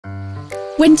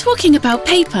When talking about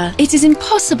paper, it is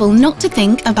impossible not to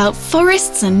think about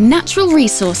forests and natural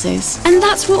resources. And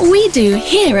that's what we do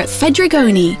here at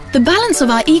Fedrigoni. The balance of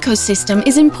our ecosystem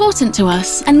is important to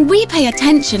us, and we pay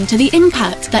attention to the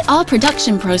impact that our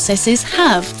production processes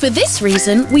have. For this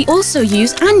reason, we also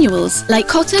use annuals like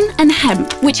cotton and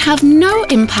hemp, which have no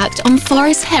impact on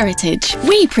forest heritage.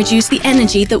 We produce the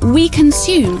energy that we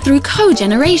consume through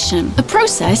cogeneration, a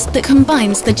process that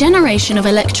combines the generation of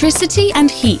electricity and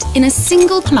heat in a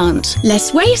single plant.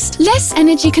 Less waste, less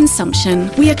energy consumption.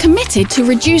 We are committed to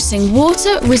reducing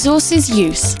water resources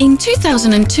use. In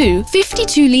 2002,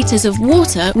 52 litres of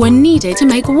water were needed to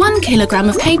make 1 kilogram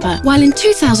of paper, while in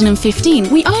 2015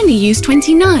 we only used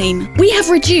 29. We have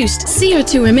reduced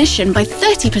CO2 emission by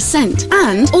 30%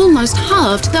 and almost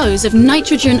halved those of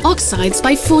nitrogen oxides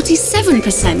by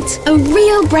 47%. A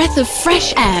real breath of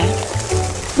fresh air.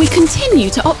 We continue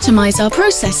to optimize our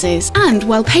processes, and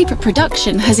while paper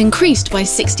production has increased by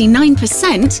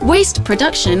 69%, waste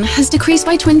production has decreased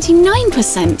by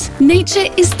 29%. Nature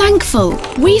is thankful.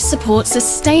 We support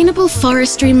sustainable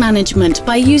forestry management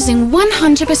by using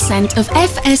 100% of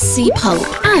FSC pulp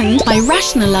and by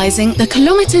rationalizing the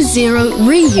kilometer zero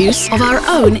reuse of our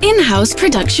own in-house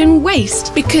production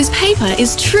waste, because paper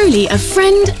is truly a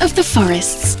friend of the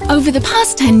forests. Over the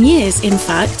past 10 years, in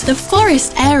fact, the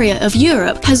forest area of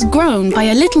Europe has grown by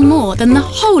a little more than the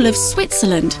whole of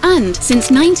Switzerland, and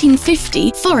since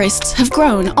 1950, forests have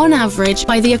grown on average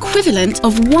by the equivalent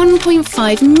of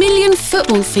 1.5 million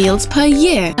football fields per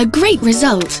year. A great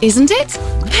result, isn't it?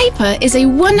 Paper is a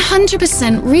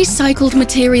 100% recycled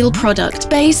material product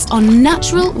based on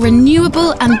natural,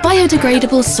 renewable and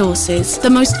biodegradable sources, the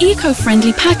most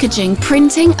eco-friendly packaging,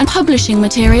 printing and publishing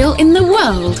material in the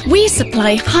world. We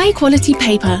supply high-quality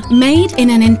paper made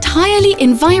in an entirely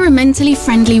environmentally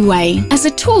friendly way, as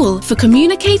a tool for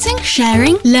communicating,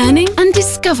 sharing, learning and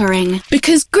discovering.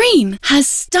 Because green has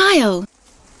style.